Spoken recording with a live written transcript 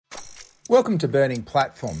Welcome to Burning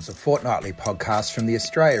Platforms, a fortnightly podcast from the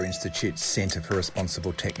Australia Institute's Centre for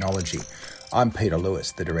Responsible Technology. I'm Peter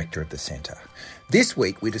Lewis, the Director of the Centre. This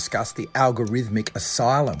week we discuss the Algorithmic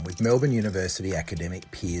Asylum with Melbourne University academic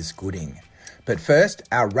Piers Gooding. But first,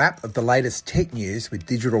 our wrap of the latest tech news with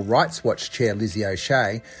Digital Rights Watch Chair Lizzie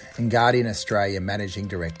O'Shea and Guardian Australia Managing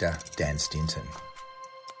Director Dan Stinton.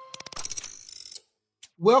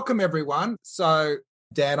 Welcome everyone. So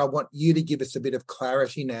Dan, I want you to give us a bit of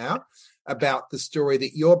clarity now about the story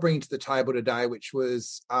that you're bringing to the table today, which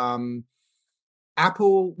was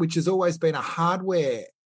Apple, which has always been a hardware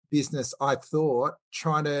business, I thought,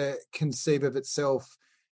 trying to conceive of itself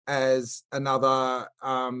as another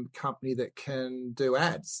company that can do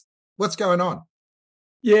ads. What's going on?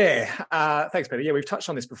 Yeah, thanks, Peter. Yeah, we've touched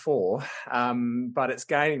on this before, but it's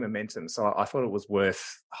gaining momentum, so I thought it was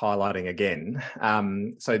worth highlighting again.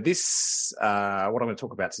 So this, what I'm going to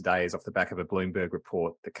talk about today is off the back of a Bloomberg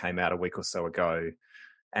report that came out a week or so ago,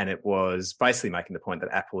 and it was basically making the point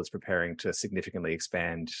that Apple is preparing to significantly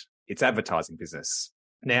expand its advertising business.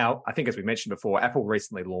 Now, I think as we mentioned before, Apple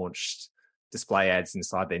recently launched display ads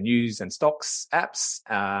inside their news and stocks apps,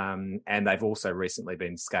 and they've also recently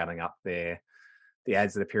been scaling up the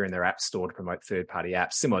ads that appear in their app store to promote third-party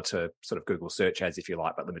apps, similar to sort of Google search ads, if you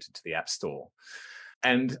like, but limited to the app store.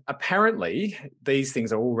 And apparently, these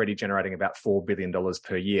things are already generating about $4 billion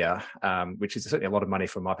per year, which is certainly a lot of money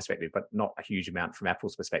from my perspective, but not a huge amount from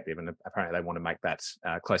Apple's perspective. And apparently they want to make that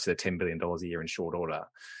closer to $10 billion a year in short order.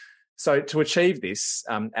 So to achieve this,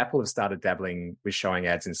 Apple have started dabbling with showing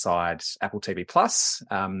ads inside Apple TV+.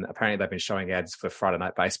 Apparently they've been showing ads for Friday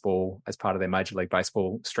Night Baseball as part of their Major League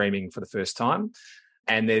Baseball streaming for the first time.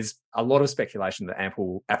 And there's a lot of speculation that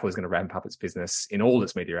Apple is going to ramp up its business in all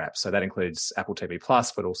its media apps. So that includes Apple TV+,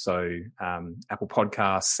 but also Apple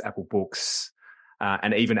Podcasts, Apple Books,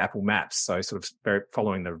 and even Apple Maps. So sort of very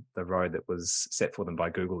following the road that was set for them by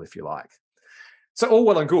Google, if you like. So all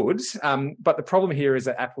well and good, but the problem here is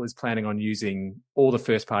that Apple is planning on using all the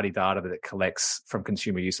first-party data that it collects from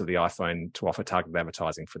consumer use of the iPhone to offer targeted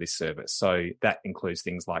advertising for this service. So that includes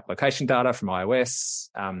things like location data from iOS,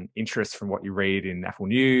 interest from what you read in Apple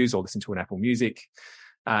News or listen to in Apple Music,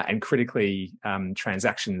 and critically,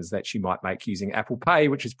 transactions that you might make using Apple Pay,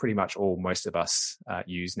 which is pretty much all most of us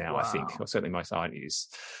use now, wow. I think, or certainly most I use.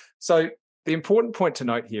 So the important point to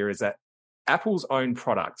note here is that Apple's own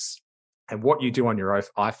products and what you do on your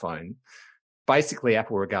iPhone, basically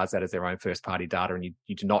Apple regards that as their own first-party data, and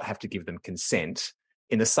you do not have to give them consent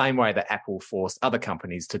in the same way that Apple forced other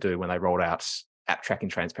companies to do when they rolled out App Tracking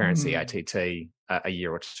Transparency, ATT, a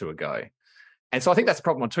year or two ago. And so I think that's a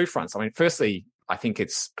problem on two fronts. I mean, firstly, I think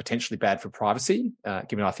it's potentially bad for privacy,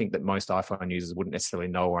 given I think that most iPhone users wouldn't necessarily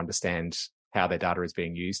know or understand how their data is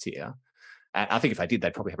being used here. And I think if they did,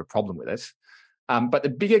 they'd probably have a problem with it. But the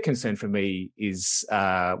bigger concern for me is,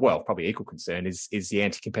 probably equal concern, is the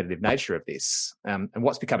anti-competitive nature of this. And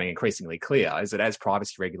what's becoming increasingly clear is that as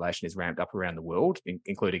privacy regulation is ramped up around the world,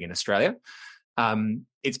 including in Australia,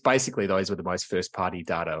 it's basically those with the most first-party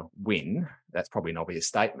data win. That's probably an obvious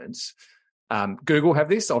statement. Google have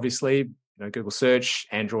this, obviously. Google Search,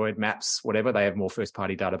 Android, Maps, whatever, they have more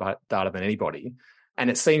first-party data than anybody. And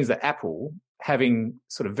it seems that Apple, having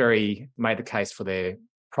sort of very made the case for their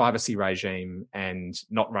privacy regime and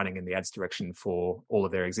not running in the ads direction for all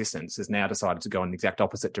of their existence, has now decided to go in the exact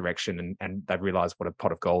opposite direction, and they've realised what a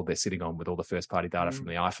pot of gold they're sitting on with all the first-party data from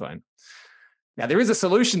the iPhone. Now, there is a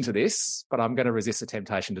solution to this, but I'm going to resist the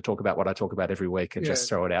temptation to talk about what I talk about every week and just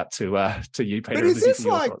throw it out to you, Peter. But is this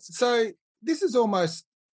like, so this is almost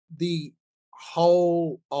the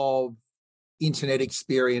whole of internet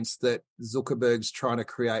experience that Zuckerberg's trying to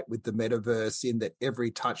create with the metaverse, in that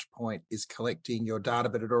every touch point is collecting your data,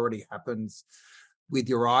 but it already happens with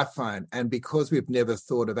your iPhone. And because we've never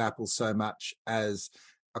thought of Apple so much as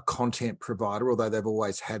a content provider, although they've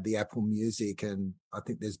always had the Apple Music, and I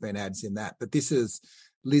think there's been ads in that, but this is,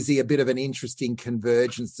 Lizzie, a bit of an interesting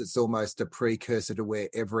convergence that's almost a precursor to where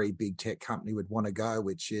every big tech company would want to go,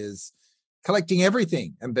 which is collecting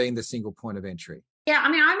everything and being the single point of entry. Yeah,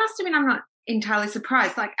 I mean, I must admit I'm not entirely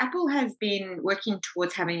surprised. Like, Apple has been working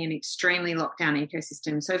towards having an extremely locked down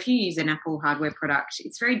ecosystem. So if you use an Apple hardware product,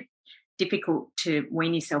 it's very difficult to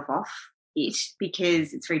wean yourself off it,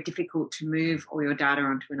 because it's very difficult to move all your data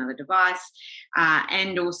onto another device.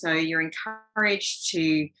 And also you're encouraged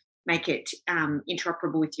to make it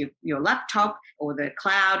interoperable with your laptop or the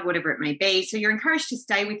cloud, whatever it may be. So you're encouraged to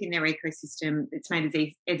stay within their ecosystem. It's made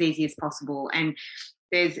as easy as possible. And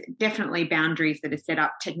there's definitely boundaries that are set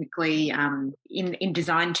up technically in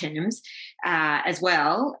design terms as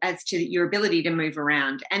well as to your ability to move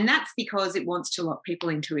around. And that's because it wants to lock people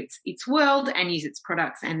into its world and use its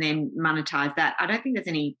products and then monetize that. I don't think there's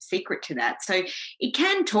any secret to that. So it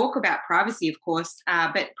can talk about privacy, of course,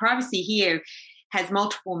 but privacy here has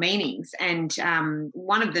multiple meanings. And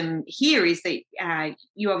one of them here is that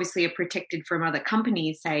you obviously are protected from other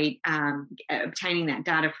companies, say, obtaining that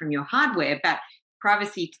data from your hardware, but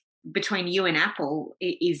privacy between you and Apple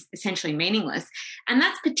is essentially meaningless. And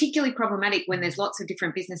that's particularly problematic when there's lots of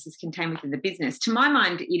different businesses contained within the business. To my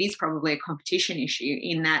mind, it is probably a competition issue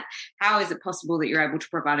in that how is it possible that you're able to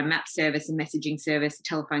provide a map service, a messaging service, a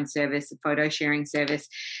telephone service, a photo sharing service,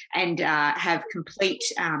 and have complete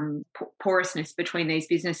porousness between these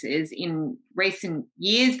businesses? In recent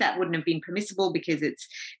years, that wouldn't have been permissible because it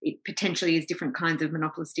potentially is different kinds of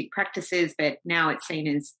monopolistic practices, but now it's seen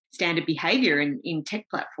as standard behaviour in tech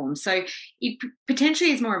platforms. So it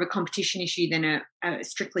potentially is more of a competition issue than a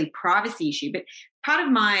strictly privacy issue. But part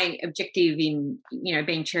of my objective in,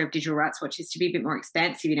 being chair of Digital Rights Watch is to be a bit more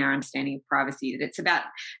expansive in our understanding of privacy, that it's about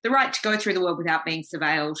the right to go through the world without being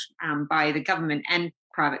surveilled by the government and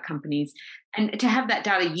private companies, and to have that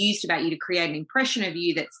data used about you to create an impression of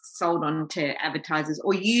you that's sold on to advertisers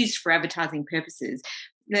or used for advertising purposes.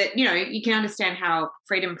 That, you can understand how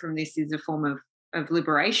freedom from this is a form of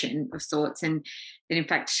liberation of sorts, and that in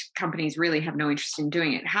fact companies really have no interest in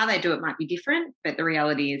doing it. How they do it might be different, but the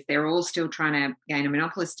reality is they're all still trying to gain a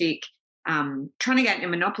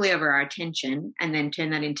monopoly over our attention and then turn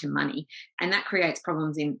that into money. And that creates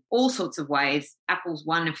problems in all sorts of ways. Apple's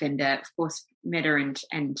one offender, of course, Meta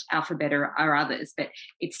and Alphabet are others, but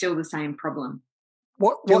it's still the same problem.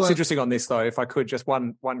 What's interesting on this, though, if I could, just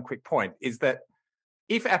one quick point, is that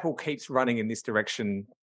if Apple keeps running in this direction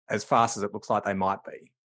as fast as it looks like they might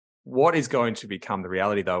be, what is going to become the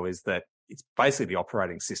reality, though, is that it's basically the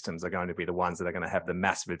operating systems are going to be the ones that are going to have the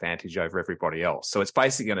massive advantage over everybody else. So it's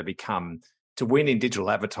basically going to become, to win in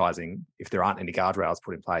digital advertising, if there aren't any guardrails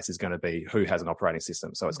put in place, is going to be who has an operating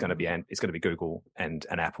system. So it's going to be Google and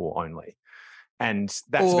Apple only. And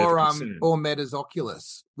that's or Meta's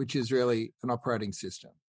Oculus, which is really an operating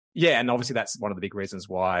system. Yeah, and obviously that's one of the big reasons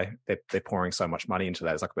why they're pouring so much money into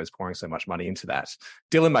that. Zuckerberg's pouring so much money into that.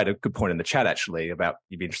 Dylan made a good point in the chat, actually, about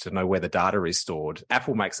you'd be interested to know where the data is stored.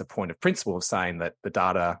 Apple makes a point of principle of saying that the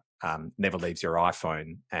data never leaves your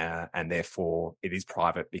iPhone, and therefore it is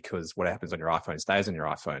private because what happens on your iPhone stays on your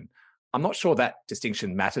iPhone. I'm not sure that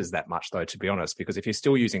distinction matters that much, though, to be honest, because if you're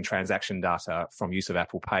still using transaction data from use of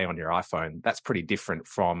Apple Pay on your iPhone, that's pretty different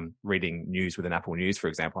from reading news within Apple News, for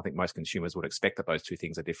example. I think most consumers would expect that those two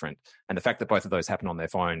things are different. And the fact that both of those happen on their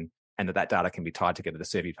phone and that data can be tied together to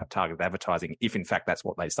serve you targeted advertising, if in fact that's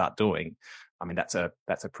what they start doing, I mean, that's a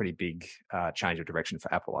pretty big change of direction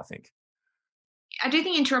for Apple, I think. I do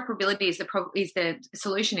think interoperability is the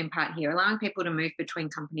solution in part here. Allowing people to move between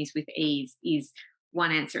companies with ease is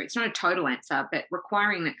one answer. It's not a total answer, but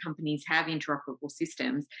requiring that companies have interoperable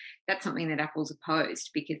systems, that's something that Apple's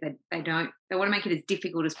opposed because they want to make it as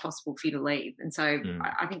difficult as possible for you to leave. And so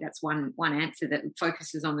I think that's one answer that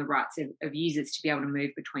focuses on the rights of users to be able to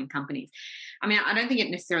move between companies. I mean, I don't think it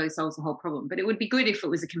necessarily solves the whole problem, but it would be good if it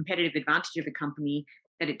was a competitive advantage of a company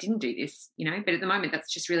that it didn't do this, but at the moment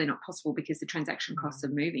that's just really not possible because the transaction costs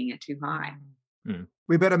of moving are too high.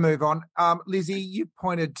 We better move on. Lizzie, you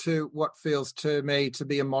pointed to what feels to me to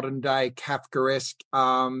be a modern-day Kafkaesque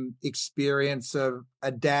experience of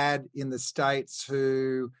a dad in the States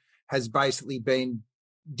who has basically been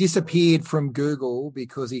disappeared from Google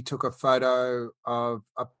because he took a photo of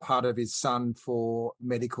a part of his son for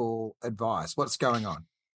medical advice. What's going on?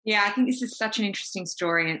 Yeah, I think this is such an interesting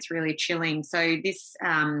story and it's really chilling. So this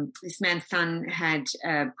man's son had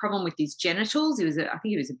a problem with his genitals. I think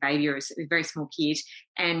he was a baby or a very small kid.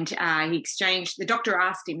 And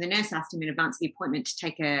the nurse asked him in advance of the appointment to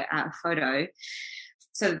take a photo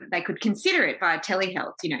so that they could consider it via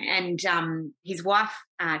telehealth, and his wife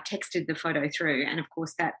texted the photo through. And of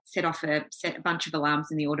course that set a bunch of alarms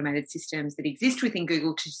in the automated systems that exist within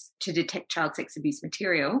Google to detect child sex abuse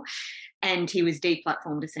material. And he was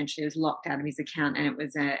deplatformed, essentially. He was locked out of his account, and it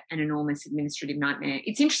was an enormous administrative nightmare.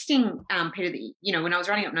 It's interesting, Peter, that, when I was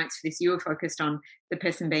writing up notes for this, you were focused on the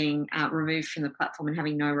person being removed from the platform and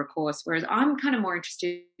having no recourse, whereas I'm kind of more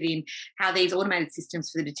interested in how these automated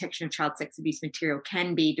systems for the detection of child sex abuse material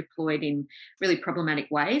can be deployed in really problematic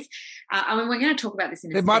ways. We're going to talk about this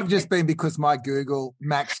in a second. It might have just been because my Google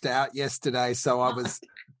maxed out yesterday, so I was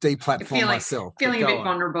deplatform myself. Feeling a bit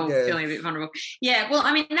vulnerable. Yeah, well,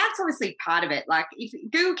 I mean, that's obviously part of it. Like, if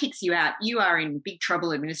Google kicks you out, you are in big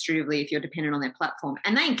trouble administratively if you're dependent on their platform.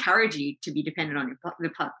 And they encourage you to be dependent on the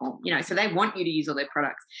platform, so they want you to use all their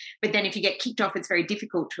products. But then if you get kicked off, it's very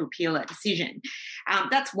difficult to appeal that decision.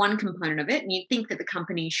 That's one component of it. And you'd think that the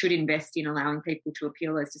company should invest in allowing people to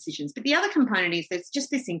appeal those decisions. But the other component is there's just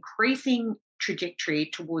this increasing trajectory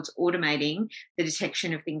towards automating the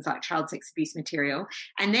detection of things like child sex abuse material,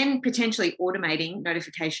 and then potentially automating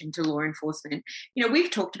notification to law enforcement.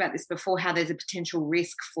 We've talked about this before, how there's a potential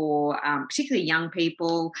risk for particularly young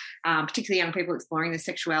people exploring their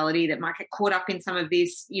sexuality that might get caught up in some of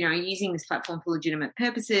this, using this platform for legitimate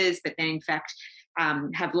purposes, but then in fact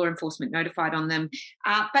have law enforcement notified on them.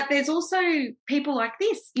 But there's also people like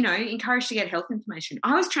this, encouraged to get health information.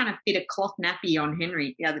 I was trying to fit a cloth nappy on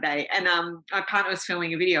Henry the other day, and my partner was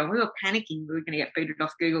filming a video, and we were panicking. We were going to get booted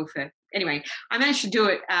off Google anyway, I managed to do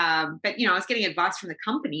it. But, I was getting advice from the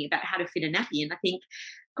company about how to fit a nappy. And I think,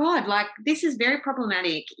 God, this is very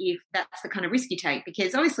problematic if that's the kind of risk you take,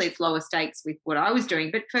 because obviously it's lower stakes with what I was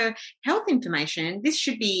doing. But for health information, this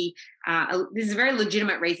should be, this is a very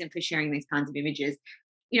legitimate reason for sharing these kinds of images.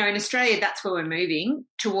 In Australia, that's where we're moving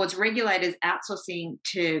towards regulators outsourcing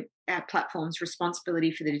to platforms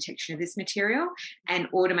responsibility for the detection of this material and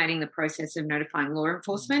automating the process of notifying law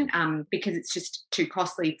enforcement because it's just too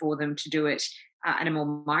costly for them to do it at a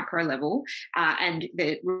more micro level, and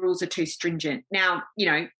the rules are too stringent. Now,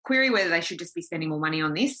 query whether they should just be spending more money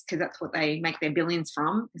on this, because that's what they make their billions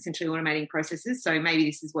from, essentially automating processes. So maybe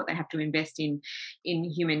this is what they have to invest in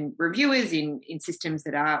human reviewers, in systems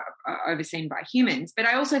that are overseen by humans. But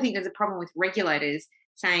I also think there's a problem with regulators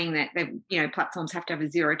saying that platforms have to have a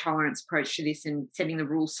zero tolerance approach to this and setting the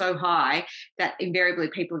rules so high that invariably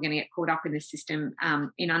people are going to get caught up in the system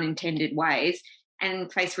in unintended ways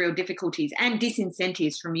and face real difficulties and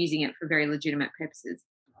disincentives from using it for very legitimate purposes.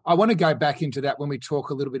 I want to go back into that when we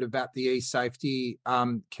talk a little bit about the e-safety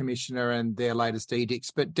commissioner and their latest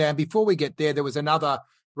edicts. But Dan, before we get there was another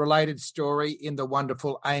related story in the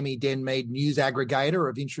wonderful Amy Denmead news aggregator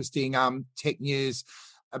of interesting tech news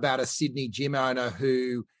about a Sydney gym owner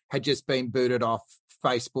who had just been booted off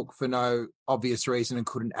Facebook for no obvious reason and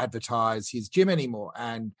couldn't advertise his gym anymore.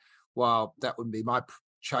 And while that wouldn't be my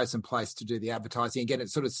chosen place to do the advertising, again, it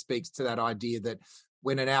sort of speaks to that idea that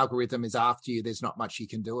when an algorithm is after you, there's not much you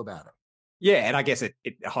can do about it. Yeah, and I guess it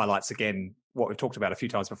highlights again what we've talked about a few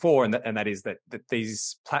times before, and that is that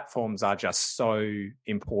these platforms are just so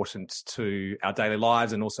important to our daily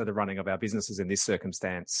lives and also the running of our businesses in this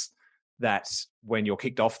circumstance, that when you're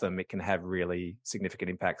kicked off them, it can have really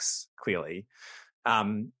significant impacts, clearly.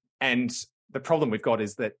 And the problem we've got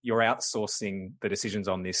is that you're outsourcing the decisions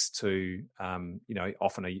on this to,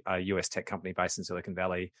 often a US tech company based in Silicon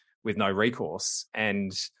Valley with no recourse.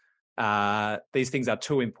 And these things are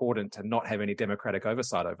too important to not have any democratic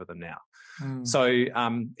oversight over them now. So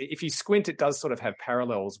if you squint, it does sort of have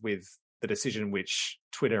parallels with the decision which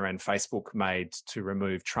Twitter and Facebook made to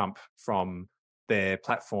remove Trump from their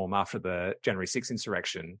platform after the January 6th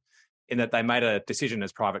insurrection, in that they made a decision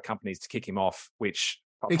as private companies to kick him off, which...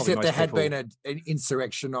 Except there had been an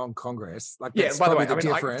insurrection on Congress. That's by the way, to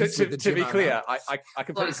be clear, I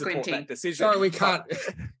completely support that decision. Sorry, we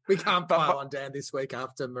can't pile on Dan this week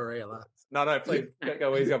after Maria left. No, please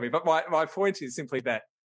go easy on me. But my point is simply that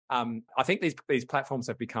I think these platforms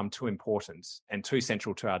have become too important and too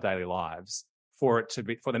central to our daily lives for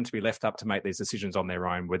them to be left up to make these decisions on their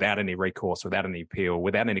own without any recourse, without any appeal,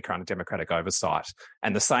 without any kind of democratic oversight.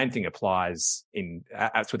 And the same thing applies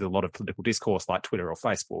with a lot of political discourse like Twitter or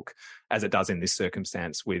Facebook, as it does in this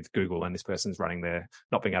circumstance with Google and this person's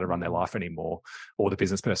not being able to run their life anymore, or the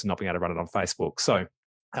business person not being able to run it on Facebook. So,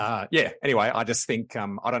 anyway, I just think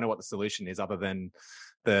I don't know what the solution is other than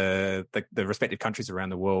the respective countries around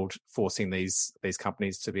the world forcing these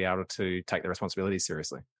companies to be able to take their responsibilities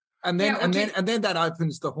seriously. And then that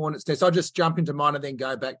opens the hornet's nest. I'll just jump into mine and then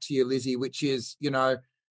go back to you, Lizzie, which is,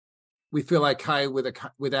 we feel okay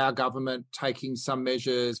with our government taking some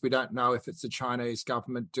measures. We don't know if it's the Chinese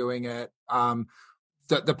government doing it.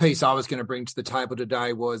 The piece I was going to bring to the table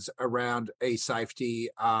today was around e-safety.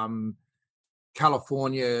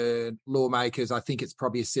 California lawmakers, I think it's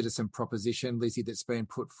probably a citizen proposition, Lizzie, that's been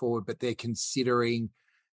put forward, but they're considering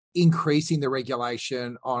increasing the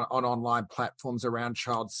regulation on online platforms around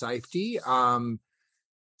child safety.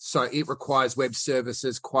 So it requires web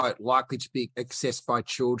services quite likely to be accessed by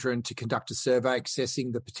children to conduct a survey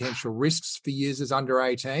assessing the potential risks for users under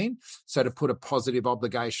 18. So to put a positive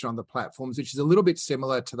obligation on the platforms, which is a little bit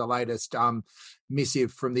similar to the latest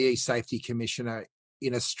missive from the e-safety commissioner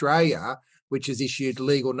in Australia. which has issued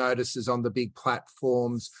legal notices on the big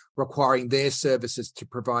platforms requiring their services to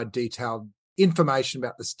provide detailed information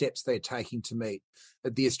about the steps they're taking to meet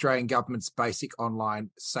the Australian government's basic online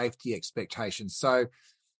safety expectations. So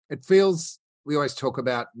it feels, we always talk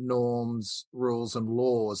about norms, rules and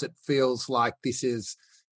laws. It feels like this is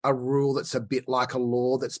a rule that's a bit like a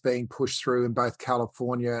law that's being pushed through in both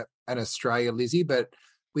California and Australia, Lizzie, but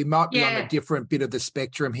we might be on a different bit of the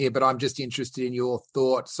spectrum here, but I'm just interested in your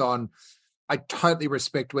thoughts on, I totally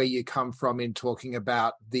respect where you come from in talking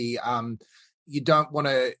about the, you don't want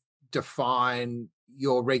to define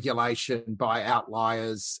your regulation by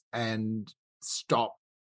outliers and stop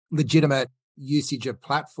legitimate usage of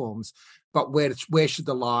platforms, but where should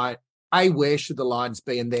the line, A, where should the lines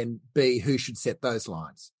be, and then B, who should set those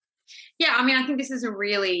lines? Yeah, I mean, I think this is a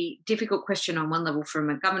really difficult question on one level from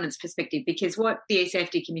a governance perspective, because what the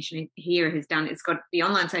E-Safety Commission here has done is got the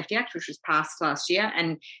Online Safety Act, which was passed last year,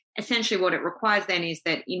 and essentially what it requires then is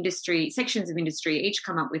that sections of industry each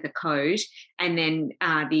come up with a code, and then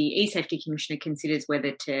the E-Safety Commissioner considers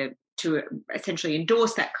whether to essentially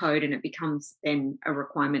endorse that code, and it becomes then a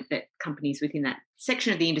requirement that companies within that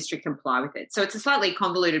section of the industry comply with it. So it's a slightly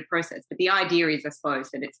convoluted process, but the idea is, I suppose,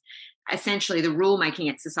 that it's essentially the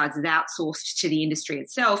rulemaking exercise is outsourced to the industry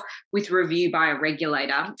itself with review by a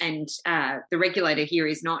regulator, and the regulator here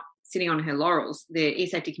is not sitting on her laurels. The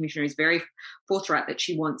E-Safety Commissioner is very forthright that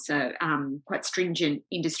she wants quite stringent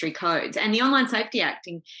industry codes. And the Online Safety Act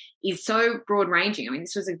is so broad-ranging. I mean,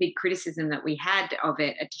 this was a big criticism that we had of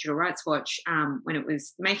it at Digital Rights Watch when it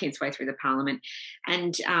was making its way through the Parliament.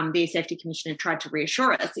 And the E-Safety Commissioner tried to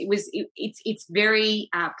reassure us. It's very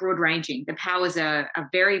broad-ranging. The powers are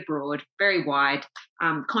very broad, very wide.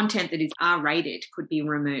 Content that is R-rated could be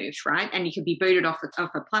removed, right? And you could be booted off a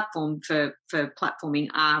platform for platforming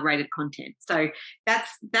R-rated content. So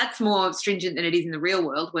that's more stringent than it is in the real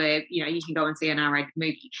world, where you can go and see an R-rated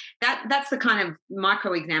movie. That's the kind of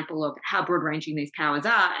micro example of how broad-ranging these powers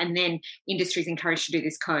are, and then industry is encouraged to do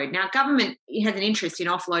this code. Now, government has an interest in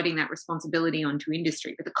offloading that responsibility onto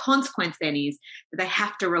industry, but the consequence then is that they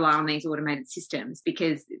have to rely on these automated systems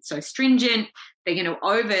because it's so stringent. They're going to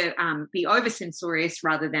be over censorious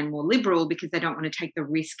rather than more liberal, because they don't want to take the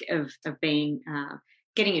risk of being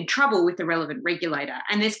getting in trouble with the relevant regulator.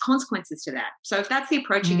 And there's consequences to that. So if that's the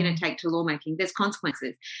approach you're going to take to lawmaking, there's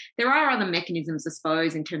consequences. There are other mechanisms, I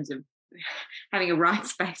suppose, in terms of having a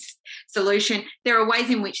rights-based solution. There are ways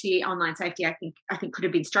in which the Online Safety Act, I think could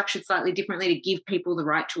have been structured slightly differently to give people the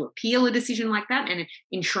right to appeal a decision like that and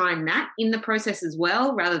enshrine that in the process as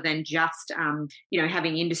well, rather than just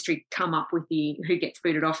having industry come up with who gets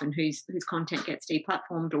booted off and whose content gets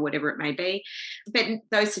deplatformed or whatever it may be. But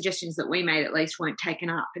those suggestions that we made at least weren't taken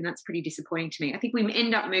up, and that's pretty disappointing to me. I think we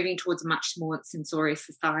end up moving towards a much more censorious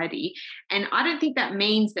society, and I don't think that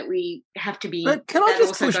means that we have to be. But can I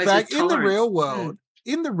just push back? In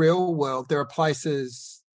the real world, there are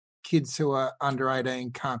places kids who are under 18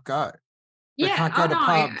 can't go. They can't go to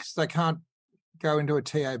pubs. They can't go into a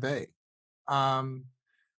TAB.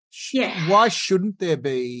 Why shouldn't there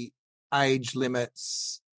be age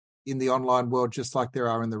limits in the online world just like there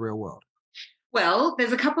are in the real world? Well,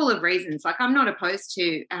 there's a couple of reasons. Like, I'm not opposed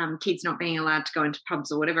to kids not being allowed to go into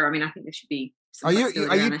pubs or whatever. I mean, I think there should be. Are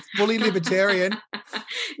you fully libertarian?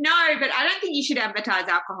 No, but I don't think you should advertise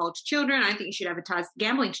alcohol to children. I don't think you should advertise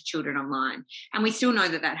gambling to children online. And we still know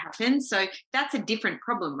that happens. So that's a different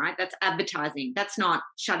problem, right? That's advertising. That's not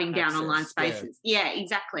shutting down online spaces. Yeah,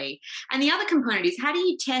 exactly. And the other component is, how do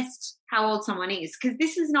you test how old someone is? Because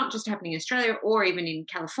this is not just happening in Australia or even in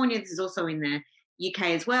California. This is also in the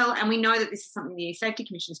UK as well. And we know that this is something the Safety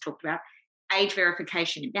Commission has talked about. Age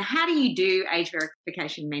verification. Now, how do you do age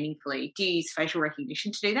verification meaningfully? Do you use facial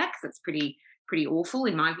recognition to do that? Because that's pretty awful,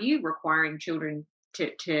 in my view, requiring children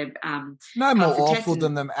to no more awful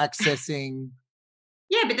than them accessing.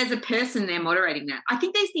 Yeah, but there's a person there moderating that. I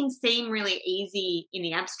think these things seem really easy in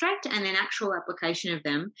the abstract, and then actual application of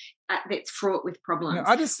them that's fraught with problems.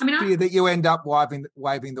 I fear that you end up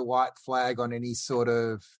waving the white flag on any sort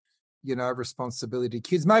of responsibility.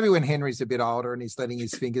 Kids, maybe when Henry's a bit older and he's letting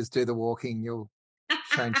his fingers do the walking, you'll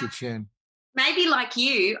change your tune. Maybe like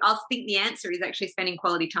you, I'll think the answer is actually spending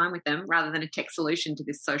quality time with them rather than a tech solution to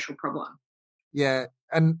this social problem. Yeah,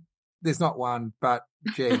 and there's not one, but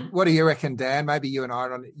gee, what do you reckon, Dan? Maybe you and I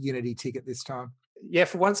are on a unity ticket this time. Yeah,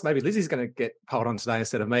 for once, maybe Lizzie's going to get piled on today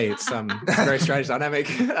instead of me. It's a very strange dynamic.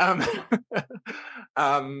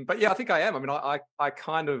 But yeah, I think I am. I mean, I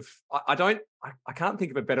can't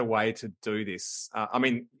think of a better way to do this. I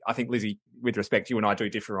think, Lizzie, with respect, you and I do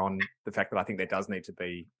differ on the fact that I think there does need to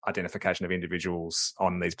be identification of individuals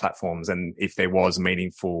on these platforms. And if there was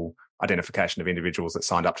meaningful identification of individuals that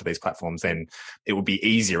signed up to these platforms, then it would be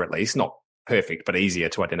easier, at least, not perfect, but easier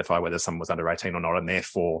to identify whether someone was under 18 or not. And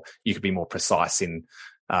therefore you could be more precise in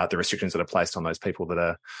the restrictions that are placed on those people that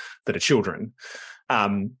are children.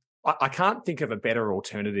 I can't think of a better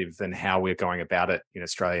alternative than how we're going about it in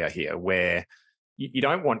Australia here, where you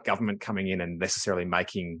don't want government coming in and necessarily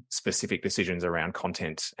making specific decisions around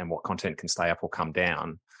content and what content can stay up or come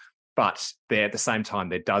down. But there, at the same time,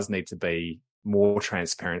 there does need to be more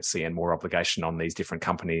transparency and more obligation on these different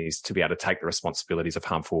companies to be able to take the responsibilities of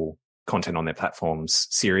harmful content on their platforms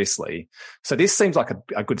seriously. So this seems like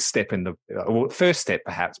a good step in the first step,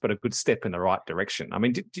 perhaps, but a good step in the right direction. I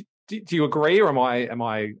mean, do you agree, or am I? I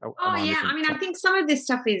mean, I think some of this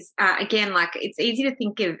stuff is again, like, it's easy to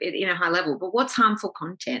think of it in a high level, but what's harmful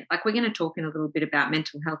content? Like, we're going to talk in a little bit about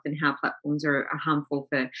mental health and how platforms are harmful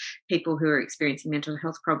for people who are experiencing mental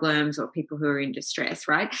health problems or people who are in distress,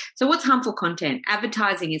 right? So what's harmful content?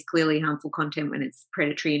 Advertising is clearly harmful content when it's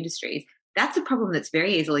predatory industries. That's a problem that's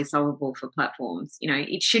very easily solvable for platforms. You know,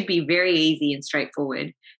 it should be very easy and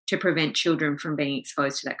straightforward to prevent children from being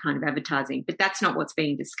exposed to that kind of advertising. But that's not what's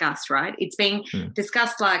being discussed, right? It's being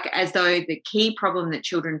discussed like as though the key problem that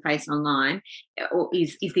children face online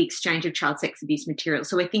is the exchange of child sex abuse material.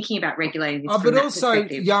 So we're thinking about regulating this from but that also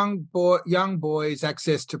perspective. young boys'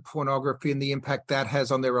 access to pornography and the impact that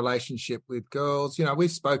has on their relationship with girls. You know, we've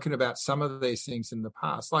spoken about some of these things in the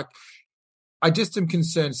past. Like, I just am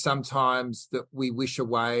concerned sometimes that we wish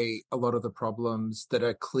away a lot of the problems that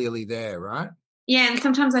are clearly there, right? Yeah, and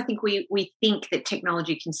sometimes I think we think that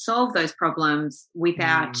technology can solve those problems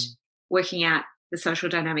without working out the social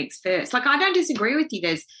dynamics first. Like, I don't disagree with you.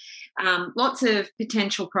 There's lots of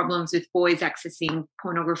potential problems with boys accessing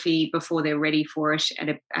pornography before they're ready for it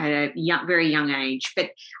at a very young age.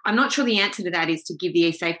 But I'm not sure the answer to that is to give the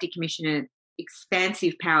E-Safety Commissioner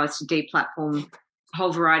expansive powers to deplatform a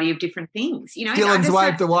whole variety of different things. You know, Dylan's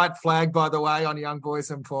waved the white flag, by the way, on young boys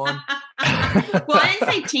and porn. Well, I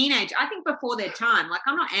didn't say teenage. I think before their time. Like,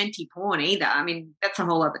 I'm not anti-porn either. I mean, that's a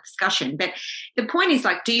whole other discussion. But the point is,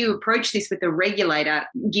 like, do you approach this with a regulator,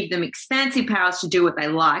 give them expansive powers to do what they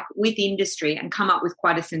like with industry and come up with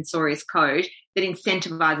quite a censorious code that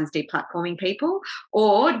incentivizes deplatforming people?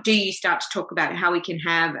 Or do you start to talk about how we can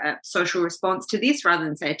have a social response to this rather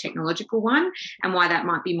than, say, a technological one, and why that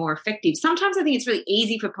might be more effective? Sometimes I think it's really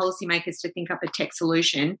easy for policymakers to think up a tech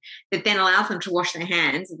solution that then allows them to wash their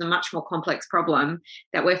hands of the much more complex problem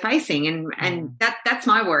that we're facing. And that's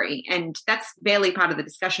my worry. And that's barely part of the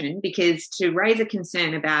discussion, because to raise a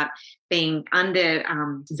concern about being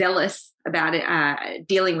zealous about it,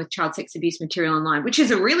 dealing with child sex abuse material online, which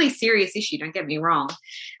is a really serious issue, don't get me wrong,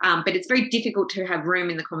 but it's very difficult to have room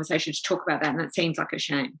in the conversation to talk about that, and that seems like a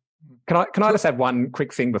shame. Can I just add one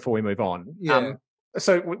quick thing before we move on? Yeah.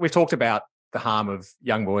 So we've talked about the harm of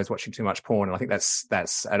young boys watching too much porn, and I think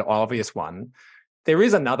that's an obvious one. There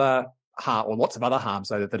is another harm, or lots of other harms,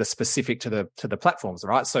 though, that are specific to the platforms,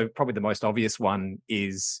 right? So probably the most obvious one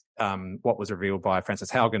is what was revealed by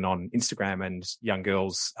Frances Haugen on Instagram, and young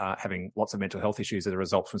girls having lots of mental health issues as a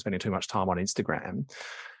result from spending too much time on Instagram.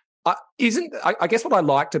 I guess what I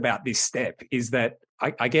liked about this step is that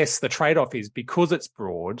I guess the trade-off is, because it's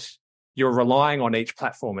broad, you're relying on each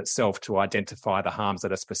platform itself to identify the harms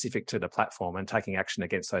that are specific to the platform and taking action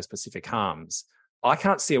against those specific harms. I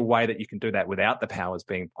can't see a way that you can do that without the powers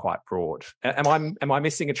being quite broad. Am I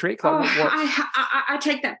missing a trick? Like, I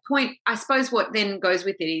take that point. I suppose what then goes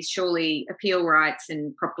with it is surely appeal rights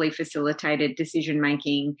and properly facilitated decision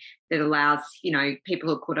making that allows, you know, people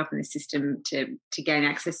who are caught up in the system to gain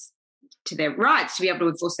access to their rights, to be able to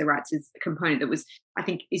enforce their rights, is a component that was, I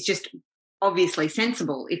think, is just obviously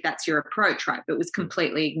sensible if that's your approach, right? But was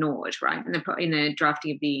completely ignored, right, in the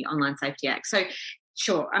drafting of the Online Safety Act. So,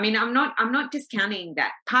 sure. I mean, I'm not discounting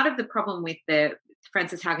that. Part of the problem with the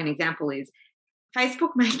Frances Haugen example is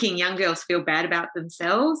Facebook making young girls feel bad about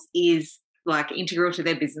themselves is like integral to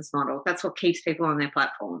their business model. That's what keeps people on their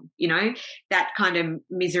platform. You know, that kind of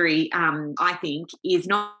misery, I think, is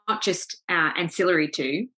not just ancillary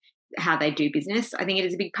to how they do business. I think it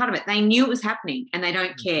is a big part of it. They knew it was happening and they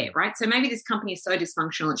don't care, right? So maybe this company is so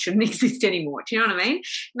dysfunctional it shouldn't exist anymore. Do you know what I mean?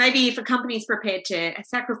 Maybe if a company is prepared to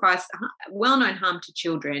sacrifice well-known harm to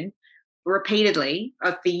children repeatedly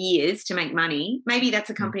for years to make money, maybe that's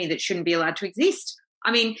a company that shouldn't be allowed to exist.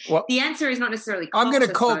 I mean, the answer is not necessarily cost. I'm going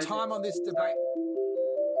to call time on this debate.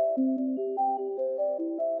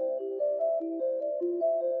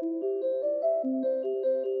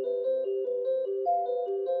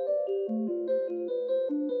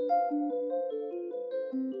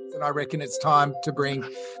 and I reckon it's time to bring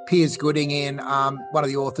Piers Gooding in, one of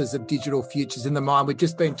the authors of Digital Futures in the Mind. We've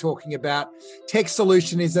just been talking about tech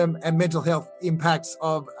solutionism and mental health impacts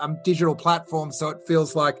of digital platforms, so it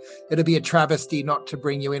feels like it'd be a travesty not to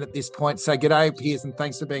bring you in at this point. So g'day, Piers, and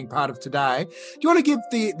thanks for being part of today. Do you want to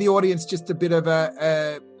give the audience just a bit of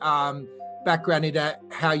a background into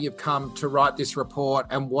how you've come to write this report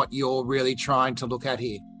and what you're really trying to look at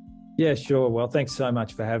here? Yeah, sure. Well, thanks so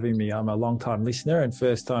much for having me. I'm a long-time listener and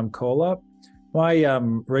first-time caller. My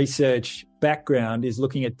research background is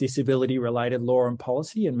looking at disability-related law and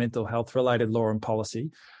policy and mental health-related law and policy.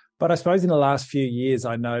 But I suppose in the last few years,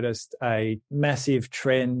 I noticed a massive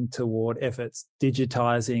trend toward efforts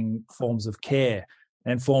digitising forms of care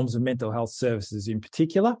and forms of mental health services in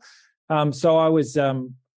particular. So I was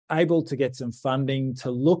able to get some funding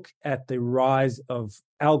to look at the rise of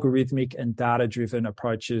algorithmic and data-driven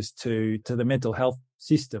approaches to the mental health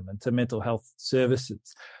system and to mental health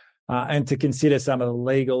services, and to consider some of the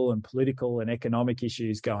legal and political and economic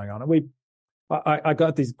issues going on. And I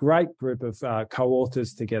got this great group of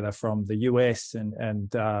co-authors together from the US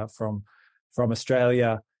and from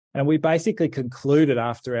Australia, and we basically concluded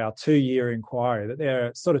after our 2-year inquiry that there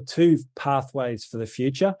are sort of two pathways for the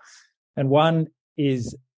future, and one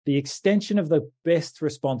is the extension of the best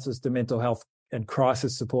responses to mental health and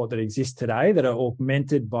crisis support that exist today that are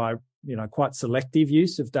augmented by, quite selective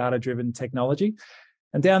use of data-driven technology.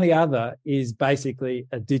 And down the other is basically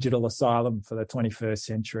a digital asylum for the 21st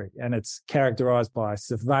century. And it's characterized by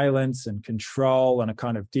surveillance and control and a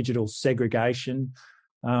kind of digital segregation.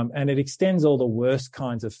 And it extends all the worst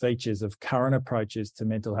kinds of features of current approaches to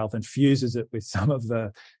mental health and fuses it with some of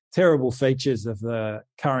the terrible features of the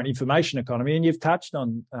current information economy. And you've touched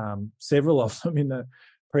on several of them in the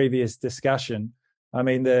previous discussion. I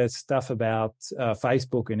mean, the stuff about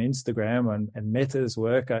Facebook and Instagram and Meta's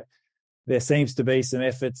work, there seems to be some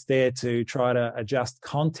efforts there to try to adjust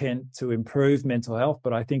content to improve mental health,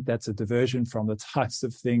 but I think that's a diversion from the types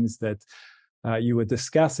of things that you were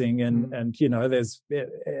discussing. And there's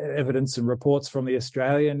evidence and reports from The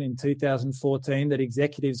Australian in 2014 that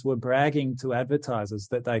executives were bragging to advertisers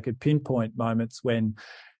that they could pinpoint moments when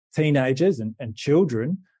teenagers and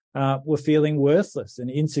children were feeling worthless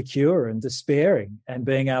and insecure and despairing, and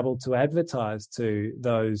being able to advertise to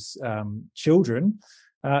those children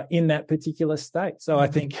in that particular state. So I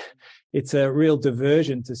think it's a real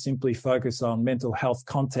diversion to simply focus on mental health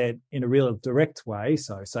content in a real direct way.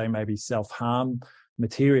 So say maybe self-harm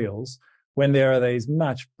materials, when there are these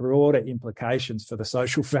much broader implications for the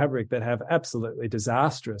social fabric that have absolutely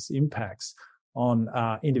disastrous impacts on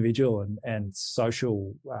individual and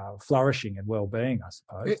social flourishing and well-being, I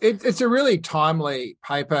suppose. It's a really timely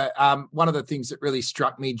paper. One of the things that really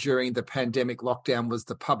struck me during the pandemic lockdown was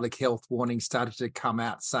the public health warning started to come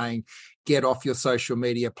out saying, get off your social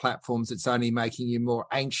media platforms. It's only making you more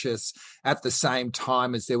anxious, at the same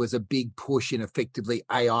time as there was a big push in effectively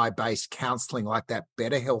AI-based counselling like that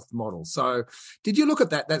Better Health model. So did you look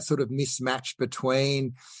at that sort of mismatch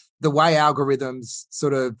between the way algorithms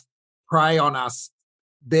sort of prey on us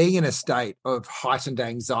being in a state of heightened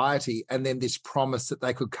anxiety and then this promise that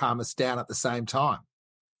they could calm us down at the same time?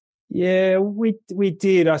 Yeah, we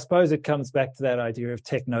did. I suppose it comes back to that idea of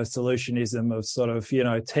techno-solutionism, of sort of,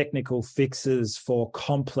 technical fixes for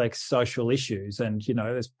complex social issues. And,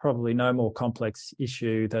 there's probably no more complex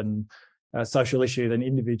issue than social issue than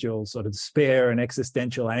individual sort of despair and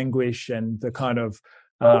existential anguish and the kind of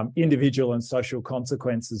individual and social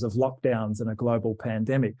consequences of lockdowns and a global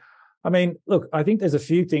pandemic. I mean, look, I think there's a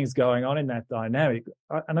few things going on in that dynamic.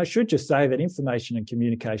 And I should just say that information and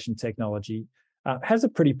communication technology has a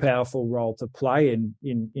pretty powerful role to play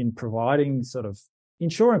in providing sort of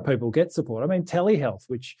ensuring people get support. I mean, telehealth,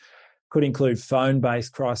 which could include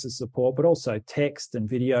phone-based crisis support, but also text and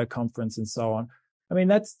video conference and so on. I mean,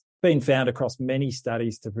 that's been found across many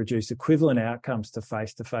studies to produce equivalent outcomes to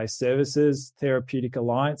face-to-face services. Therapeutic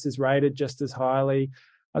Alliance is rated just as highly.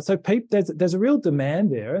 So there's a real demand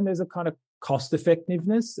there, and there's a kind of cost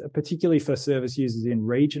effectiveness, particularly for service users in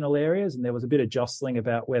regional areas. And there was a bit of jostling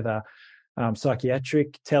about whether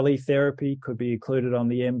psychiatric teletherapy could be included on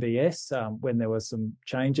the MBS when there were some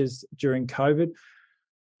changes during COVID.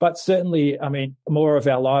 But certainly, I mean, more of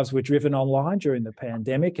our lives were driven online during the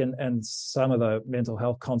pandemic, and some of the mental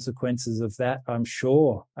health consequences of that, I'm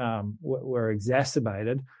sure, were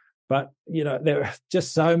exacerbated. But, there are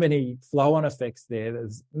just so many flow-on effects there.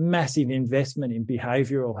 There's massive investment in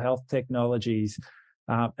behavioural health technologies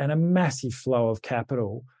and a massive flow of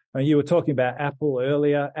capital. I mean, you were talking about Apple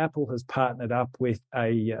earlier. Apple has partnered up with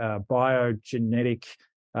a biogenetic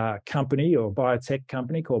company or biotech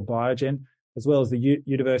company called Biogen as well as the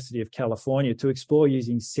University of California, to explore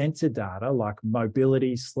using sensor data like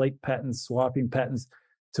mobility, sleep patterns, swiping patterns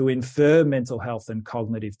to infer mental health and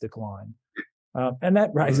cognitive decline. And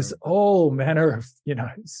that raises all manner of,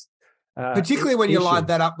 particularly when issues. you line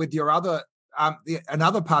that up with your other,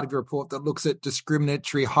 another part of your report that looks at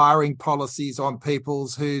discriminatory hiring policies on people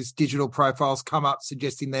whose digital profiles come up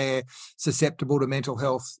suggesting they're susceptible to mental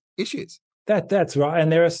health issues. That's right.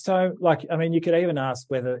 And there are you could even ask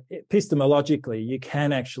whether epistemologically you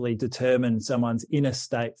can actually determine someone's inner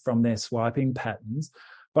state from their swiping patterns.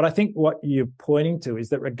 But I think what you're pointing to is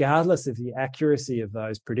that regardless of the accuracy of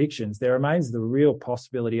those predictions, there remains the real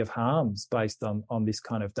possibility of harms based on this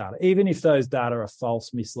kind of data, even if those data are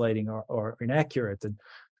false, misleading, or inaccurate. And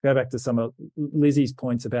go back to some of Lizzie's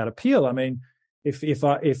points about appeal. I mean, if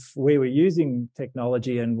we were using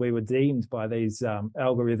technology and we were deemed by these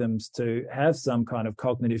algorithms to have some kind of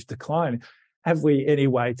cognitive decline, have we any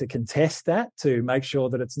way to contest that, to make sure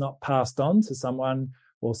that it's not passed on to someone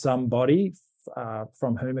or somebody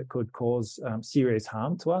from whom it could cause serious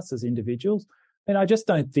harm to us as individuals? And I just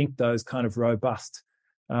don't think those kind of robust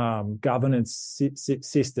governance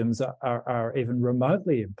systems are even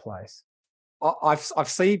remotely in place. I've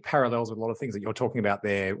seen parallels with a lot of things that you're talking about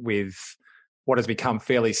there with what has become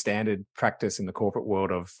fairly standard practice in the corporate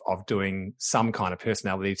world of doing some kind of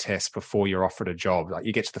personality test before you're offered a job. Like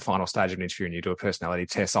you get to the final stage of an interview and you do a personality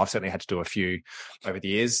test. I've certainly had to do a few over the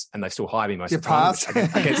years, and they still hire me most of the time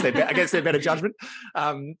against their better judgment.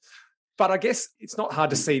 But I guess it's not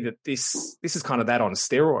hard to see that this is kind of that on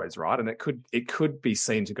steroids, right? And it could be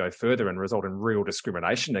seen to go further and result in real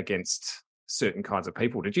discrimination against certain kinds of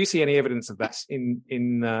people. Did you see any evidence of that in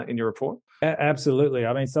your report? Absolutely.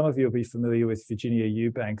 I mean, some of you will be familiar with Virginia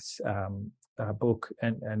Eubank's book,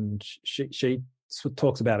 and she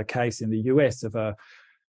talks about a case in the US of a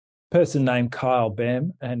person named Kyle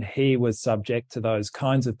Bem, and he was subject to those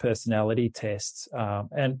kinds of personality tests.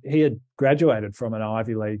 And he had graduated from an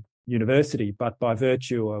Ivy League university, but by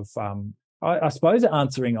virtue of, I suppose,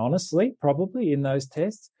 answering honestly, probably in those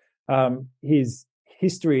tests, his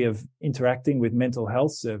history of interacting with mental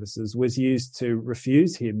health services was used to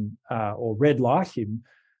refuse him or red light him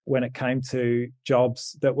when it came to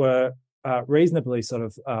jobs that were reasonably sort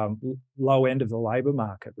of low end of the labour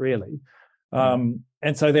market, really.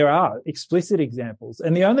 And so there are explicit examples.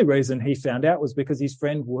 And the only reason he found out was because his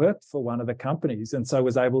friend worked for one of the companies and so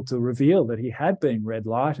was able to reveal that he had been red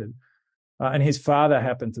lighted. And his father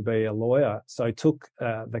happened to be a lawyer, so took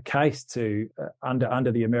the case to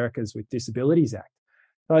under the Americans with Disabilities Act.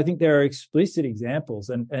 So I think there are explicit examples,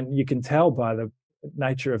 and you can tell by the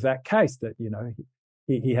nature of that case that, you know,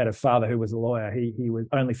 he had a father who was a lawyer. He was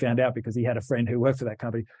only found out because he had a friend who worked for that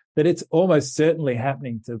company, that it's almost certainly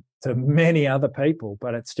happening to many other people,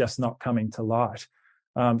 but it's just not coming to light.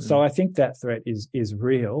 So I think that threat is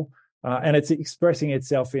real, and it's expressing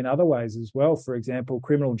itself in other ways as well. For example,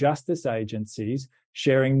 criminal justice agencies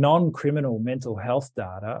sharing non-criminal mental health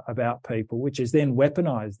data about people, which is then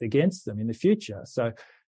weaponized against them in the future. So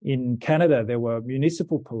in Canada, there were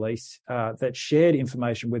municipal police that shared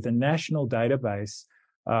information with a national database,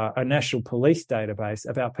 a national police database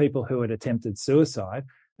about people who had attempted suicide.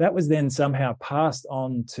 That was then somehow passed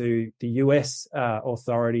on to the US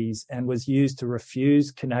authorities and was used to refuse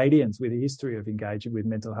Canadians with a history of engaging with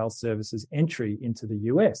mental health services entry into the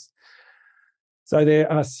US. So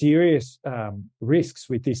there are serious risks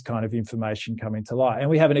with this kind of information coming to light. And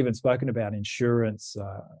we haven't even spoken about insurance,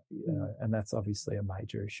 and that's obviously a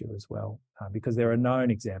major issue as well, because there are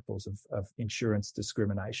known examples of insurance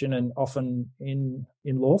discrimination, and often in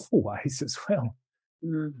lawful ways as well.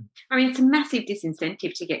 I mean, it's a massive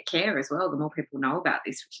disincentive to get care as well, the more people know about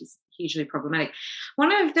this, which is hugely problematic.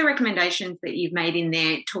 One of the recommendations that you've made in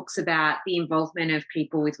there talks about the involvement of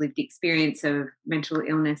people with lived experience of mental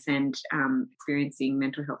illness and experiencing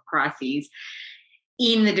mental health crises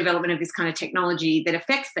in the development of this kind of technology that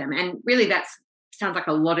affects them. And really sounds like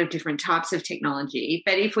a lot of different types of technology.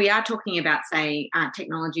 But if we are talking about, say,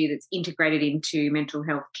 technology that's integrated into mental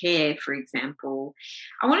health care, for example,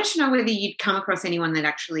 I wanted to know whether you'd come across anyone that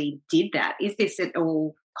actually did that. Is this at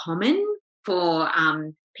all common for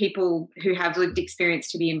people who have lived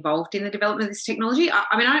experience to be involved in the development of this technology?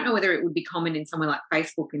 I mean, I don't know whether it would be common in somewhere like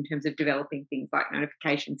Facebook in terms of developing things like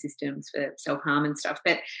notification systems for self-harm and stuff,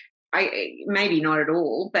 but maybe not at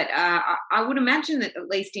all, but I would imagine that at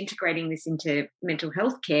least integrating this into mental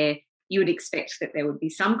health care, you would expect that there would be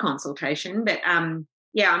some consultation. But I'm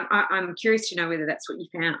curious to know whether that's what you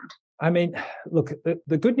found. I mean, look,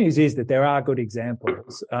 the good news is that there are good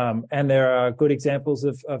examples, and there are good examples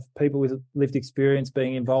of people with lived experience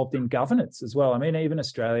being involved in governance as well. I mean, even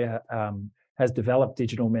Australia has developed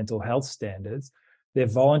digital mental health standards. They're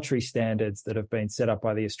voluntary standards that have been set up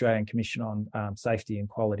by the Australian Commission on Safety and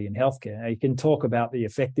Quality in Healthcare. Now, you can talk about the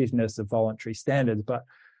effectiveness of voluntary standards, but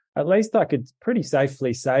at least I could pretty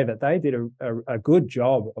safely say that they did a good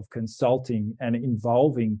job of consulting and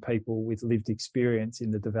involving people with lived experience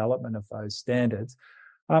in the development of those standards.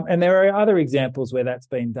 And there are other examples where that's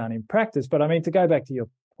been done in practice. But I mean, to go back to your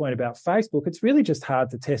point about Facebook, it's really just hard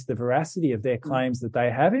to test the veracity of their claims that they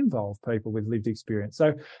have involved people with lived experience.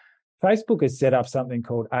 So Facebook has set up something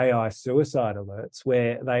called AI suicide alerts,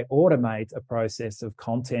 where they automate a process of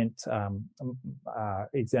content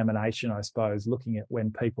examination, I suppose, looking at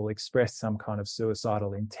when people express some kind of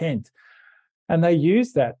suicidal intent. And they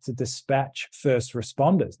use that to dispatch first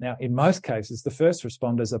responders. Now, in most cases, the first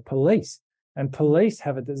responders are police. And police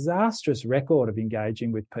have a disastrous record of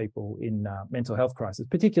engaging with people in mental health crisis,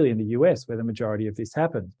 particularly in the US, where the majority of this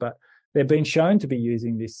happens. But they've been shown to be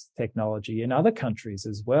using this technology in other countries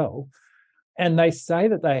as well. And they say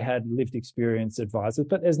that they had lived experience advisors,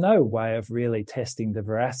 but there's no way of really testing the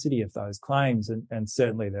veracity of those claims. And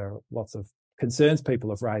certainly there are lots of concerns people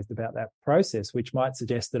have raised about that process, which might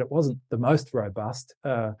suggest that it wasn't the most robust.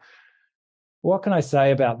 What can I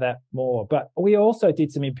say about that more? But we also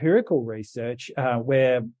did some empirical research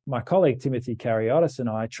where my colleague Timothy Kariotis and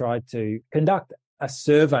I tried to conduct a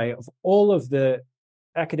survey of all of the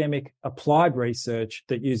academic applied research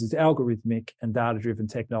that uses algorithmic and data-driven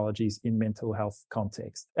technologies in mental health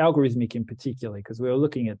context, algorithmic in particular, because we were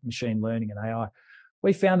looking at machine learning and AI.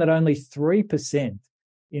 We found that only 3%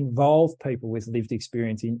 involve people with lived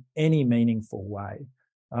experience in any meaningful way.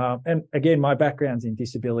 And again, my background's in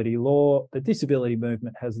disability law. The disability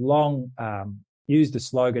movement has long used the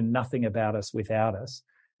slogan, "Nothing about us without us."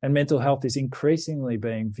 And mental health is increasingly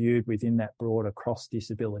being viewed within that broader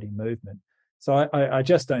cross-disability movement. So I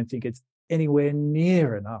just don't think it's anywhere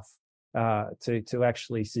near enough to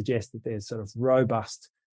actually suggest that there's sort of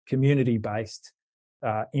robust community-based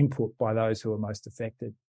input by those who are most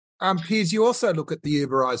affected. Piers, you also look at the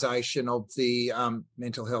Uberization of the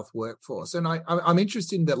mental health workforce. And I'm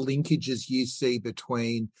interested in the linkages you see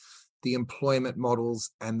between the employment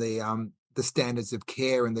models and the standards of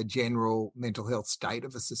care and the general mental health state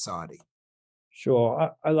of a society.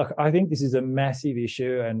 Sure. I think this is a massive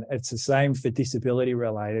issue, and it's the same for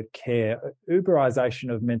disability-related care.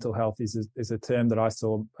 Uberization of mental health is a term that I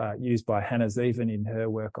saw used by Hannah Zeven in her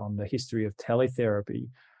work on the history of teletherapy.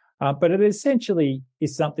 But it essentially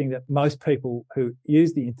is something that most people who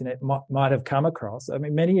use the internet might have come across. I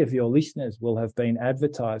mean, many of your listeners will have been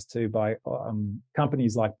advertised to by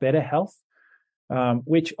companies like BetterHealth,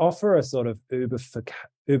 which offer a sort of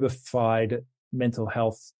Uberified mental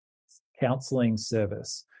health counselling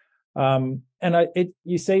service.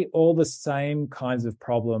 You see all the same kinds of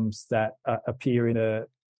problems that appear in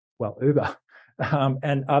Uber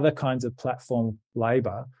and other kinds of platform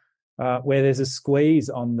labour, where there's a squeeze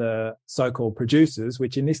on the so-called producers,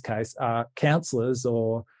 which in this case are counsellors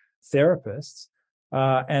or therapists,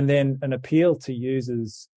 and then an appeal to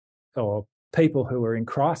users or people who are in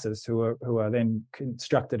crisis, who are then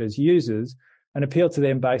constructed as users, an appeal to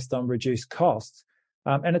them based on reduced costs.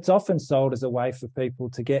 And it's often sold as a way for people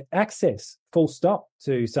to get access, full stop,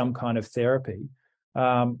 to some kind of therapy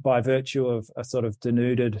by virtue of a sort of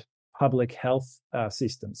denuded public health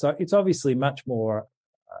system. So it's obviously much more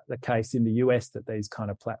the case in the US that these kind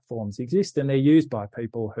of platforms exist, and they're used by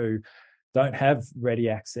people who don't have ready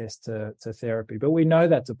access to therapy. But we know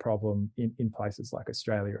that's a problem in places like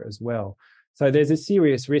Australia as well. So there's a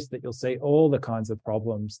serious risk that you'll see all the kinds of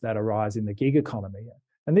problems that arise in the gig economy.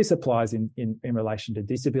 And this applies in relation to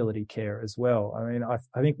disability care as well. I mean,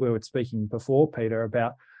 I think we were speaking before, Peter,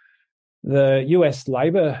 about the US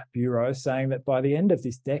Labour Bureau saying that by the end of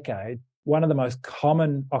this decade, one of the most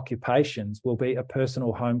common occupations will be a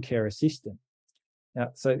personal home care assistant.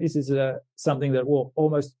 Now, so this is something that will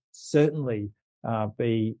almost certainly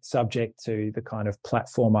be subject to the kind of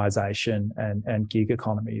platformization and gig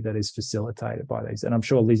economy that is facilitated by these. And I'm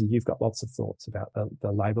sure, Lizzie, you've got lots of thoughts about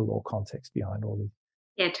the labour law context behind all this.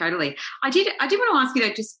 Yeah, totally. I did want to ask you,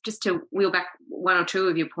 though, just to wheel back one or two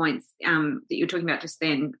of your points that you were talking about just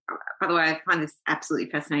then. By the way, I find this absolutely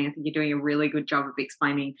fascinating. I think you're doing a really good job of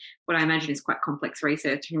explaining what I imagine is quite complex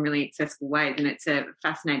research in really accessible ways, and it's a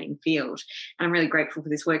fascinating field. And I'm really grateful for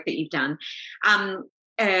this work that you've done.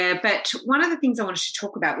 But one of the things I wanted to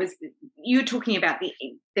talk about was you were talking about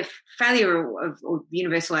the failure of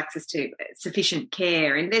universal access to sufficient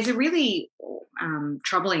care. And there's a really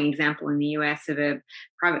troubling example in the US of a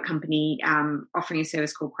private company offering a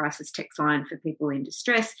service called Crisis Text Line for people in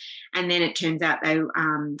distress. And then it turns out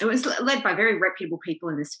it was led by very reputable people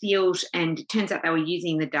in this field, and it turns out they were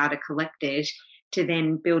using the data collected to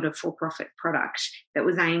then build a for-profit product that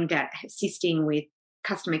was aimed at assisting with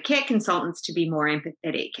customer care consultants to be more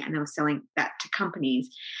empathetic, and they were selling that to companies.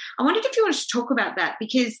 I wondered if you wanted to talk about that,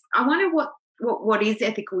 because I wonder what is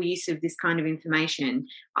ethical use of this kind of information.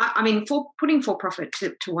 I mean, for putting for-profit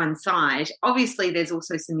to one side, obviously there's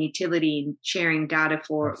also some utility in sharing data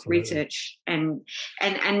for Absolutely. research, and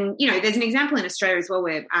there's an example in Australia as well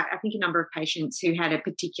where I think a number of patients who had a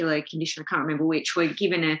particular condition, I can't remember which, were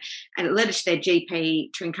given a letter to their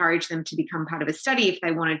GP to encourage them to become part of a study if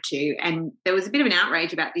they wanted to, and there was a bit of an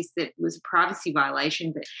outrage about this, that was a privacy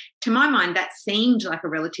violation, but to my mind that seemed like a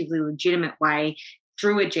relatively legitimate way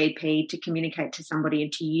through a GP to communicate to somebody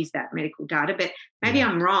and to use that medical data. But maybe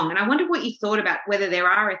I'm wrong. And I wonder what you thought about whether there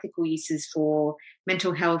are ethical uses for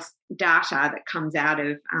mental health data that comes out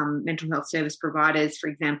of mental health service providers, for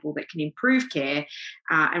example, that can improve care,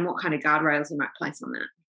 and what kind of guardrails you might place on that.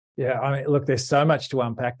 Yeah, I mean, look, there's so much to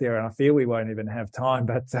unpack there, and I fear we won't even have time.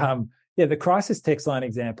 But the crisis text line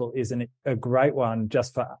example is a great one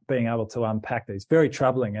just for being able to unpack these. Very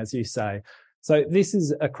troubling, as you say. So this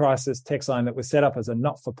is a crisis text line that was set up as a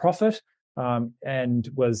not-for-profit and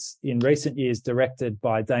was in recent years directed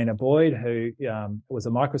by Dana Boyd, who was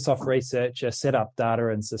a Microsoft researcher, set up Data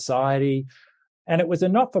and Society. And it was a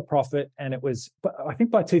not-for-profit, and it was, I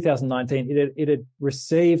think by 2019, it had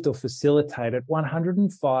received or facilitated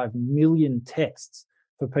 105 million texts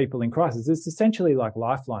for people in crisis. It's essentially like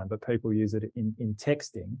Lifeline, but people use it in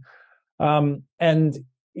texting. And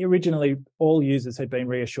originally, all users had been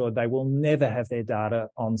reassured they will never have their data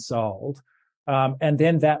unsold. And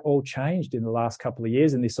then that all changed in the last couple of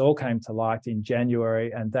years, and this all came to light in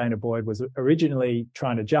January, and Dana Boyd was originally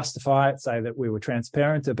trying to justify it, say that we were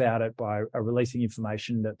transparent about it by releasing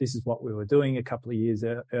information that this is what we were doing a couple of years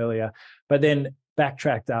earlier, but then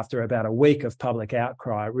backtracked after about a week of public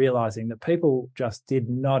outcry, realising that people just did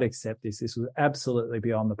not accept this. This was absolutely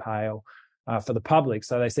beyond the pale for the public,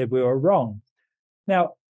 so they said we were wrong.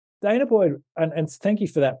 Now, Dana Boyd, and thank you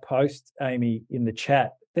for that post, Amy, in the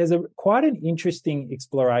chat. There's quite an interesting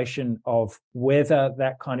exploration of whether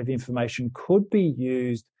that kind of information could be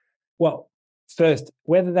used. Well, first,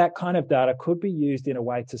 whether that kind of data could be used in a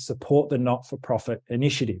way to support the not-for-profit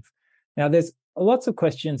initiative. Now, there's lots of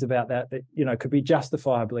questions about that could be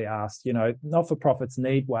justifiably asked. Not-for-profits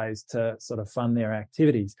need ways to sort of fund their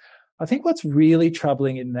activities. I think what's really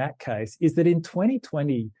troubling in that case is that in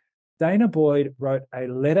 2020, Dana Boyd wrote a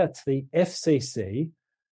letter to the FCC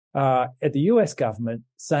at the US government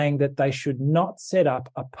saying that they should not set up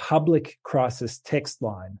a public crisis text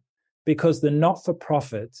line because the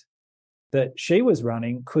not-for-profit that she was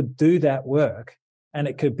running could do that work, and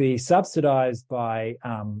it could be subsidized by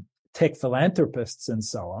tech philanthropists and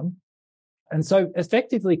so on. And so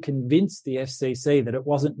effectively convinced the FCC that it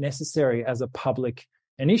wasn't necessary as a public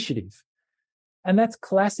initiative. And that's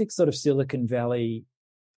classic sort of Silicon Valley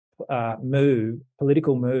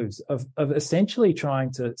political moves of essentially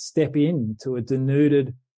trying to step into a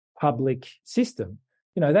denuded public system.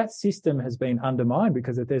 That system has been undermined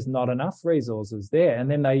because there's not enough resources there.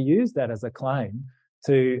 And then they use that as a claim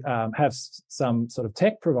to have some sort of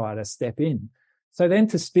tech provider step in. So then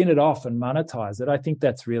to spin it off and monetize it, I think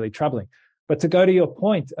that's really troubling. But to go to your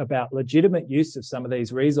point about legitimate use of some of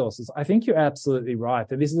these resources, I think you're absolutely right.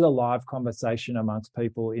 And this is a live conversation amongst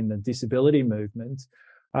people in the disability movement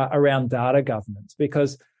around data governance,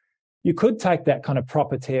 because you could take that kind of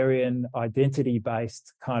proprietarian,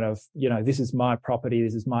 identity-based kind of, this is my property,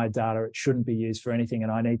 this is my data, it shouldn't be used for anything,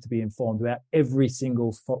 and I need to be informed about every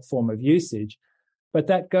single form of usage. But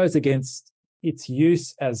that goes against its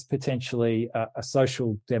use as potentially a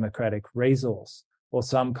social democratic resource or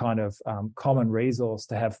some kind of common resource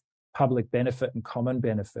to have public benefit and common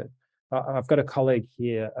benefit. I've got a colleague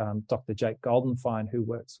here, Dr. Jake Goldenfein, who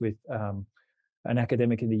works with an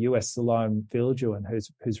academic in the US, Salome Viljoen,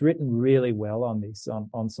 who's written really well on this,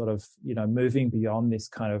 on sort of, moving beyond this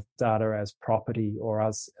kind of data as property or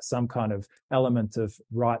as some kind of element of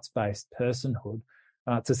rights-based personhood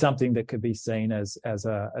to something that could be seen as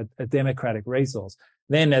a democratic resource.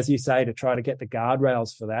 Then, as you say, to try to get the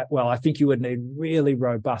guardrails for that, well, I think you would need really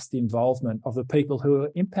robust involvement of the people who are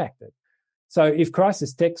impacted. So if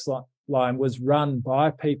Crisis Text Line was run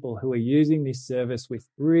by people who are using this service with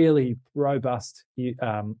really robust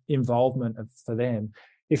involvement for them,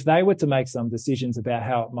 if they were to make some decisions about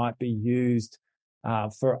how it might be used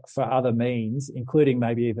for other means, including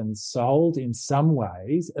maybe even sold in some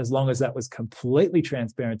ways, as long as that was completely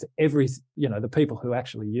transparent to every, the people who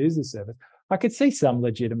actually use the service, I could see some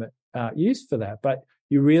legitimate use for that. But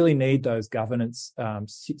you really need those governance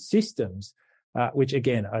systems, which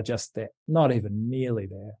again are just not even nearly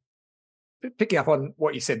there. Picking up on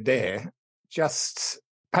what you said there, just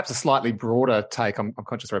perhaps a slightly broader take. I'm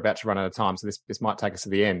conscious we're about to run out of time, so this might take us to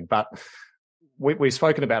the end. But we've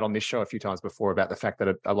spoken about on this show a few times before about the fact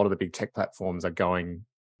that a lot of the big tech platforms are going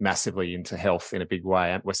massively into health in a big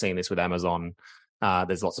way. We're seeing this with Amazon.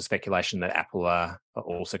 There's lots of speculation that Apple are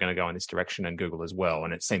also going to go in this direction, and Google as well.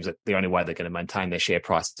 And it seems that the only way they're going to maintain their share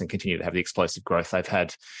price and continue to have the explosive growth they've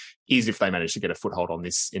had is if they manage to get a foothold on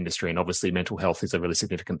this industry. And obviously mental health is a really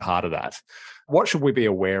significant part of that. What should we be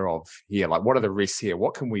aware of here? Like, what are the risks here?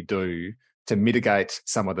 What can we do to mitigate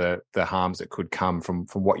some of the harms that could come from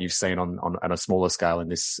what you've seen on a smaller scale in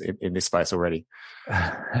this space already?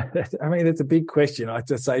 I mean, it's a big question. I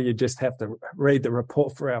just say you just have to read the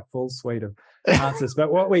report for our full suite of answers.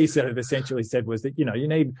 But what we essentially said was that, you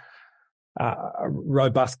need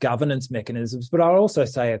robust governance mechanisms, but I'll also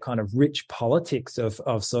say a kind of rich politics of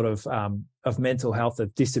mental health,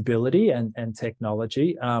 of disability and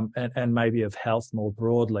technology, and maybe of health more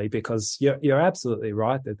broadly, because you're absolutely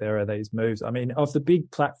right that there are these moves. I mean, of the big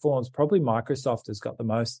platforms, probably Microsoft has got the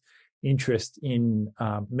most interest in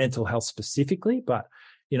mental health specifically, but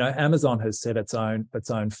Amazon has set its own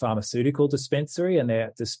pharmaceutical dispensary, and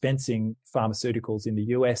they're dispensing pharmaceuticals in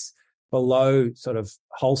the US below sort of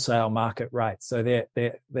wholesale market rates. So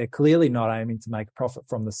they're clearly not aiming to make a profit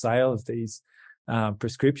from the sale of these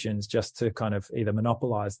prescriptions, just to kind of either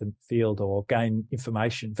monopolize the field or gain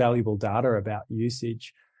information, valuable data about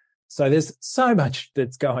usage. So there's so much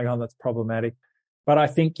that's going on that's problematic. But I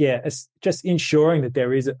think, it's just ensuring that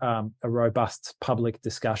there is a robust public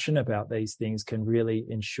discussion about these things can really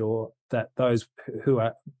ensure that those who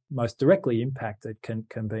are most directly impacted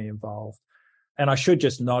can be involved. And I should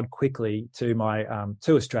just nod quickly to my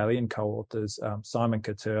two Australian co-authors, Simon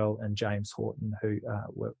Cotterell and James Horton, who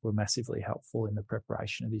were massively helpful in the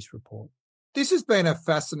preparation of this report. This has been a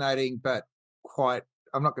fascinating but quite,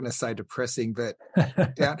 I'm not going to say depressing, but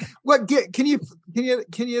down. Can you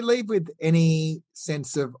leave with any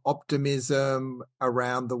sense of optimism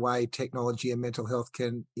around the way technology and mental health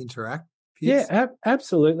can interact? Piers? Yeah,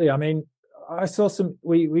 absolutely. I mean, I saw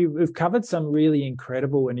we've covered some really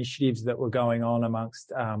incredible initiatives that were going on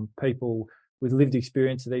amongst people with lived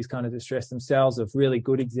experience of these kind of distress themselves, of really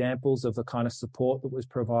good examples of the kind of support that was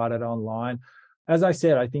provided online. As I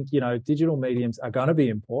said, I think, digital mediums are going to be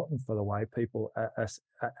important for the way people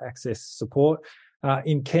access support.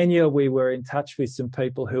 In Kenya, we were in touch with some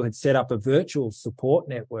people who had set up a virtual support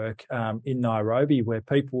network in Nairobi, where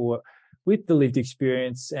people were with the lived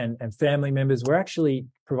experience and family members were actually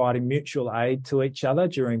providing mutual aid to each other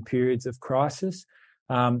during periods of crisis.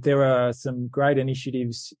 There are some great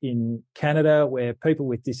initiatives in Canada where people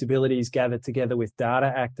with disabilities gathered together with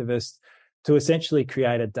data activists to essentially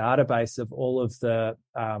create a database of all of the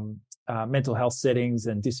mental health settings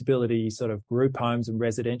and disability sort of group homes and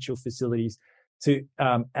residential facilities to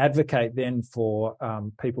advocate then for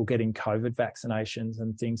people getting COVID vaccinations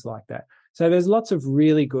and things like that. So there's lots of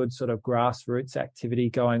really good sort of grassroots activity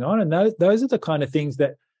going on. And those are the kind of things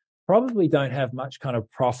that probably don't have much kind of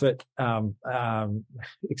profit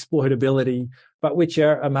exploitability, but which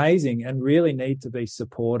are amazing and really need to be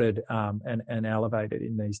supported and elevated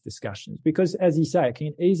in these discussions. Because, as you say, it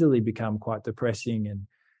can easily become quite depressing and,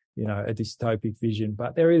 a dystopic vision.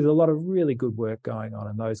 But there is a lot of really good work going on,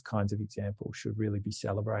 and those kinds of examples should really be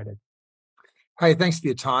celebrated. Hey, thanks for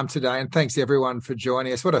your time today, and thanks everyone for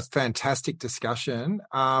joining us. What a fantastic discussion.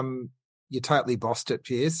 You totally bossed it,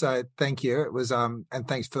 Piers. So thank you. It was, and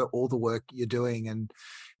thanks for all the work you're doing and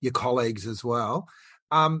your colleagues as well.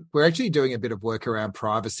 We're actually doing a bit of work around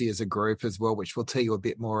privacy as a group as well, which we'll tell you a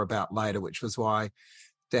bit more about later, which was why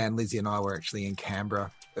Dan, Lizzie and I were actually in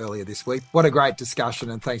Canberra earlier this week. What a great discussion,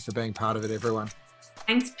 and thanks for being part of it, everyone.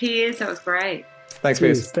 Thanks, Piers. That was great. Thanks,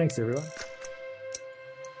 Piers. Thanks, everyone.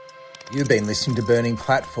 You've been listening to Burning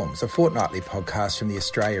Platforms, a fortnightly podcast from the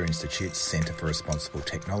Australia Institute's Centre for Responsible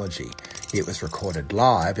Technology. It was recorded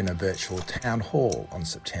live in a virtual town hall on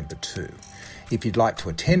September 2. If you'd like to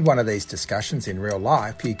attend one of these discussions in real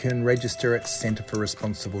life, you can register at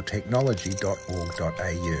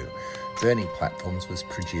centreforresponsibletechnology.org.au. Burning Platforms was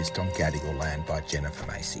produced on Gadigal land by Jennifer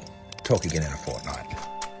Macy. Talk again in a fortnight.